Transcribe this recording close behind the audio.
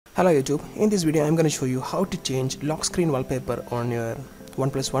Hello YouTube, in this video I'm going to show you how to change lock screen wallpaper on your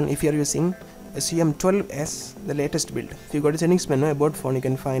OnePlus One if you are using a CM12S, the latest build. If you go to settings menu about phone, you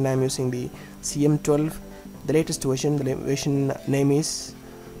can find I'm using the CM12, the latest version. The version name is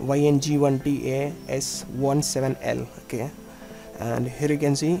YNG1TAS17L. Okay, and here you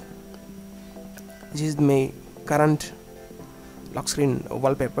can see this is my current lock screen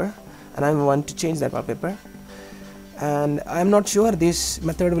wallpaper, and I want to change that wallpaper. And I'm not sure this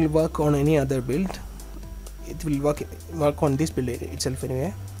method will work on any other build. It will work on this build itself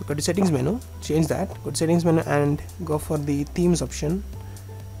anyway. Go to settings menu, change that, go to settings menu and go for the themes option,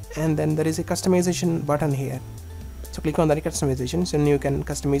 and then there is a customization button here, so click on the customization, so you can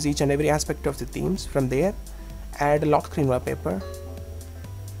customize each and every aspect of the themes. From there, add a lock screen wallpaper,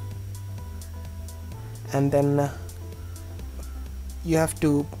 and then you have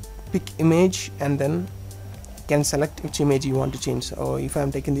to pick image and then can select which image you want to change. So if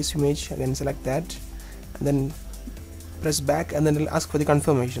I'm taking this image, I can select that and then press back, and then it'll ask for the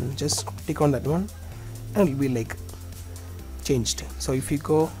confirmation. Just click on that one and it'll be like changed. So if you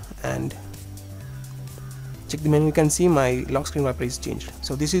go and check the menu, you can see my lock screen wallpaper is changed.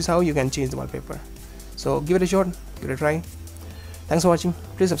 So this is how you can change the wallpaper. So give it a shot, give it a try. Thanks for watching.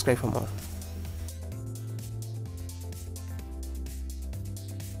 Please subscribe for more.